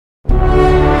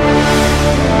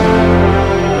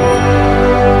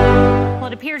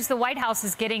Reporters, the White House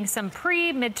is getting some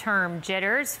pre-midterm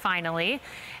jitters, finally.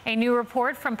 A new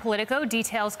report from Politico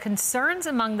details concerns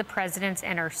among the president's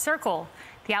inner circle.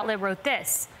 The outlet wrote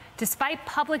this: despite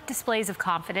public displays of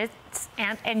confidence,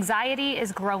 anxiety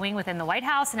is growing within the White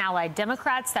House and allied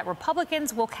Democrats that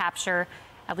Republicans will capture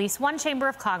at least one chamber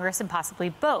of Congress and possibly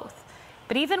both.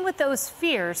 But even with those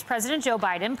fears, President Joe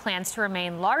Biden plans to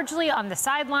remain largely on the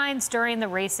sidelines during the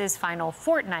race's final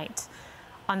fortnight.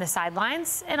 On the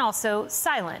sidelines and also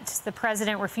silent, the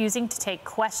president refusing to take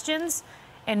questions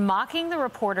and mocking the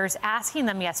reporters asking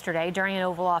them yesterday during an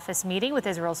Oval Office meeting with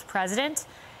Israel's president.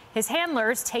 His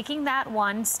handlers taking that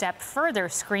one step further,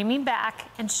 screaming back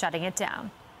and shutting it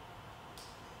down.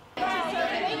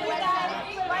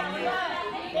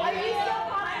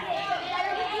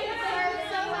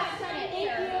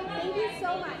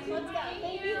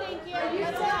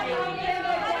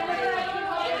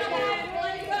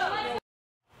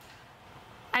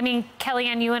 I mean,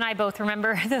 Kellyanne, you and I both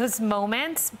remember those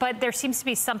moments, but there seems to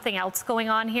be something else going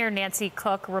on here. Nancy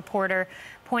Cook, a reporter,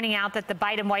 pointing out that the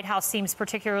Biden White House seems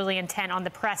particularly intent on the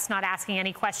press not asking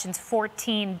any questions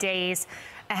 14 days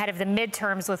ahead of the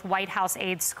midterms, with White House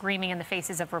aides screaming in the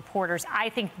faces of reporters. I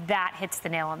think that hits the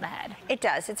nail on the head. It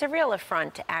does. It's a real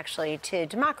affront, actually, to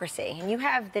democracy. And you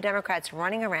have the Democrats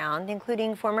running around,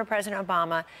 including former President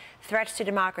Obama, threats to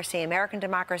democracy, American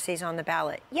democracy is on the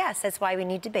ballot. Yes, that's why we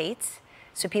need debates,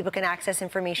 so people can access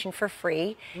information for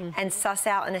free and suss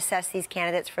out and assess these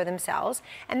candidates for themselves.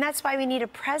 And that's why we need a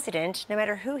president, no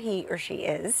matter who he or she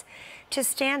is, to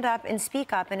stand up and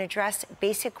speak up and address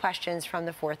basic questions from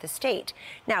the Fourth Estate.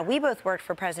 Now, we both worked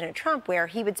for President Trump, where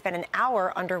he would spend an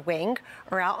hour under wing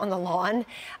or out on the lawn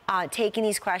taking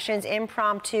these questions,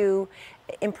 impromptu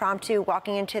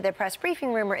walking into the press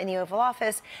briefing room or in the Oval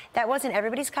Office. That wasn't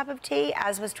everybody's cup of tea,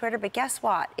 as was Twitter, but guess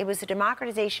what? It was a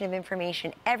democratization of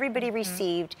information. Everybody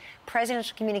received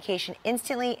presidential communication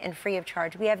instantly and free of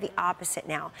charge. We have the opposite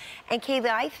now. And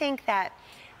Kayla, I think that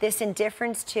this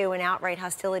indifference to and outright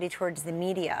hostility towards the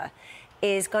media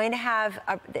is going to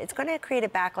it's going to create a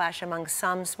backlash among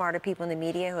some smarter people in the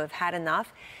media who have had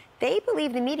enough. They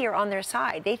believe the media are on their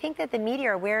side. They think that the media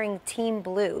are wearing team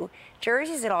blue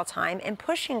jerseys at all time and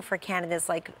pushing for candidates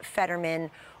like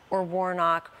Fetterman or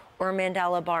Warnock or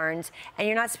Mandela Barnes. And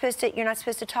you're not supposed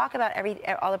to talk about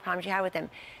all the problems you have with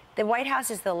them. The White House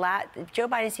is Joe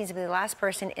Biden seems to be the last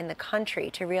person in the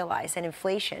country to realize that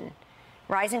inflation,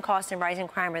 rising costs, and rising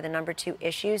crime are the #2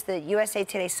 issues. The USA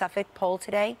Today Suffolk poll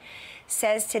today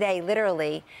says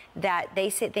literally that they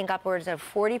think upwards of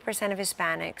 40% of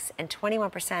Hispanics and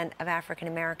 21% of African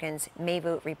Americans may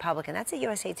vote Republican. That's a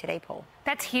USA Today poll.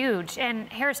 That's huge. And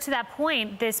Harris, to that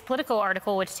point, this Politico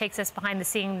article, which takes us behind the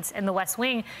scenes in the West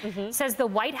Wing, says the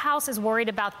White House is worried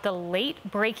about the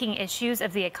late-breaking issues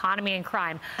of the economy and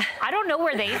crime. I don't know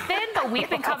where they've been, but we've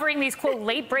been covering these, quote,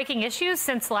 late-breaking issues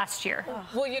since last year.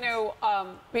 Well, you know,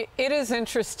 it is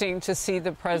interesting to see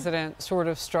the president sort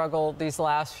of struggle these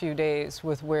last few days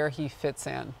with where he fits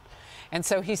in. And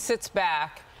so he sits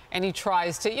back and he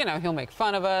tries to, you know, he'll make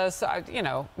fun of us. You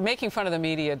know, making fun of the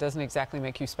media doesn't exactly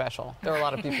make you special. There are a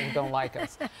lot of people who don't like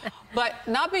us. But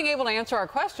not being able to answer our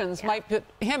questions might put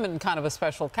him in kind of a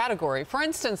special category. For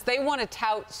instance, they want to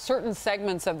tout certain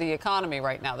segments of the economy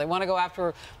right now. They want to go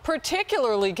after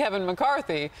particularly Kevin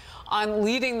McCarthy on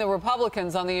leading the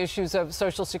Republicans on the issues of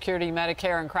Social Security,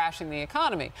 Medicare, and crashing the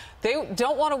economy. They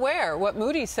don't want to wear what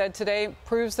Moody's said today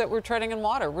proves that we're treading in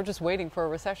water. We're just waiting for a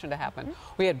recession to happen.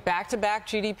 We had back-to-back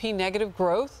GDP negative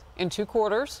growth in 2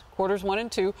 quarters, quarters 1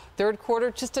 and 2. Third quarter,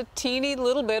 just a teeny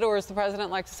little bit, or as the president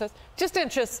likes to say, just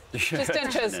inches, just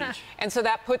inches. And so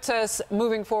that puts us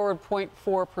moving forward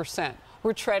 0.4%.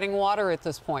 We're treading water at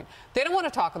this point. They don't want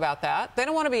to talk about that. They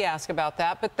don't want to be asked about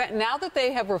that. But now that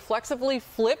they have reflexively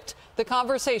flipped the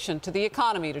conversation to the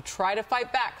economy to try to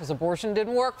fight back because abortion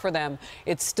didn't work for them,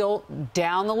 it's still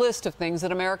down the list of things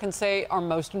that Americans say are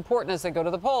most important as they go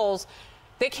to the polls.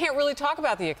 They can't really talk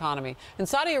about the economy. And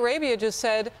Saudi Arabia just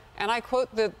said, and I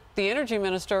quote the energy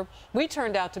minister, we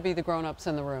turned out to be the grown-ups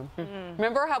in the room.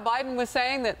 Remember how Biden was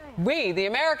saying that we, the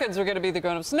Americans, were going to be the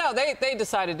grown-ups? No, they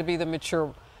decided to be the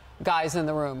mature guys in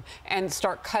the room and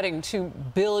start cutting 2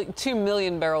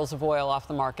 million barrels of oil off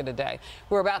the market a day.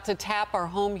 We're about to tap our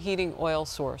home heating oil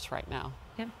source right now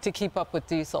to keep up with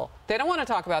diesel. They don't want to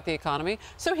talk about the economy,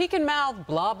 so he can mouth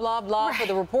blah, blah, blah for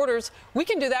the reporters. We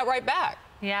can do that right back.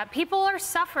 Yeah, people are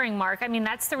suffering, Mark. I mean,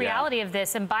 that's the reality of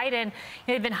this. And Biden,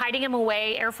 they've been hiding him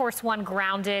away, Air Force One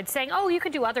grounded, saying, oh, you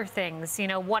could do other things,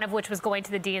 one of which was going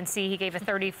to the DNC. He gave a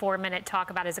 34-minute talk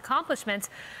about his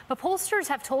accomplishments. But pollsters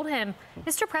have told him,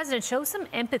 Mr. President, show some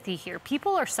empathy here.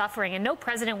 People are suffering, and no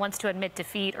president wants to admit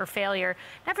defeat or failure.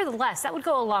 Nevertheless, that would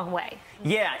go a long way.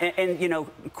 Yeah, and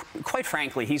quite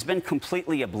frankly, he's been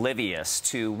completely oblivious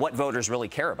to what voters really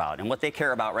care about. And what they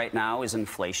care about right now is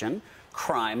inflation,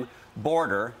 crime,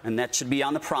 border, and that should be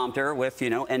on the prompter with,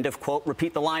 end of quote,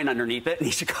 repeat the line underneath it, and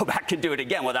he should go back and do it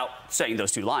again without saying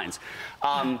those two lines.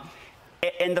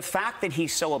 And the fact that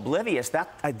he's so oblivious,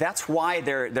 that's why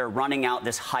they're running out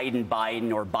this hide and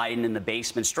Biden or Biden in the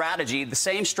basement strategy, the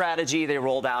same strategy they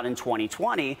rolled out in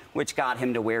 2020, which got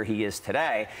him to where he is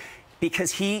today,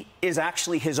 because he is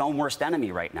actually his own worst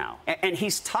enemy right now. And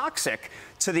he's toxic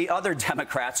to the other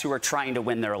Democrats who are trying to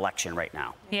win their election right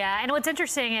now. Yeah, and what's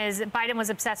interesting is Biden was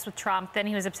obsessed with Trump, then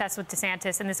he was obsessed with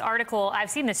DeSantis. In this article,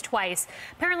 I've seen this twice.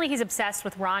 Apparently, he's obsessed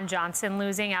with Ron Johnson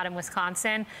losing out in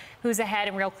Wisconsin, who's ahead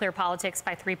in Real Clear Politics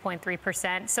by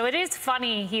 3.3%. So it is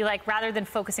funny, he, rather than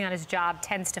focusing on his job,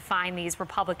 tends to find these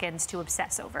Republicans to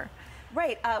obsess over.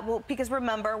 Right, well, because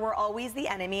remember, we're always the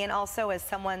enemy, and also as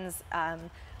someone's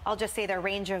I'll just say their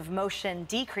range of motion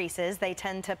decreases, they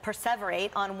tend to perseverate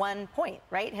on one point,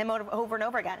 right? Him over and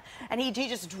over again. And he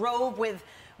just drove with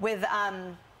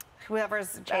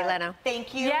whoever's... Jay Leno.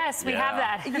 Thank you. Yes, we have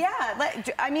that. Yeah,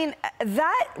 I mean,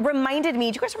 that reminded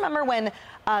me, do you guys remember when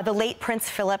the late Prince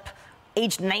Philip,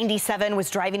 aged 97,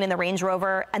 was driving in the Range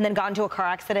Rover and then got into a car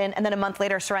accident and then a month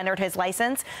later surrendered his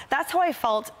license? That's how I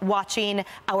felt watching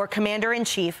our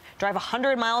commander-in-chief drive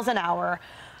 100 miles an hour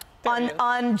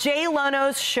on Jay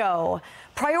Leno's show,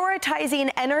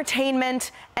 prioritizing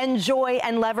entertainment and joy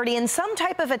and levity in some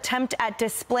type of attempt at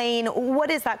displaying, what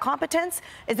is that, competence?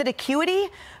 Is it acuity?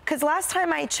 Because last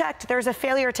time I checked, there's a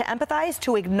failure to empathize,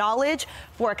 to acknowledge,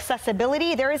 for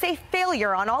accessibility. There is a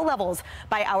failure on all levels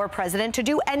by our president to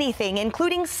do anything,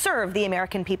 including serve the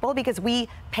American people, because we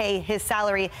pay his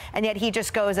salary, and yet he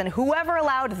just goes, and whoever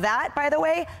allowed that, by the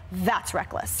way, that's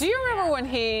reckless. Do you remember when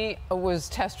he was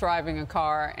test driving a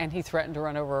car and he threatened to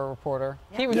run over a reporter?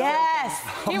 He was joking.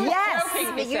 He was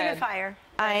joking, The he said. unifier.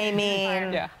 I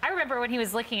mean, I remember when he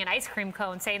was licking an ice cream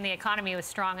cone, saying the economy was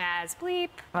strong as bleep.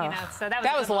 So that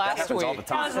was last week.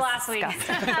 That was last week.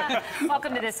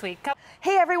 Welcome to This Week.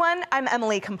 Hey everyone, I'm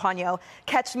Emily Campagno.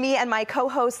 Catch me and my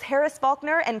co-hosts Harris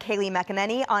Faulkner and Kaylee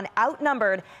McEnany on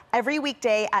Outnumbered every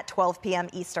weekday at 12 p.m.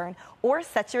 Eastern, or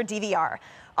set your DVR.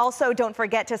 Also, don't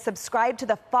forget to subscribe to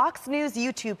the Fox News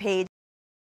YouTube page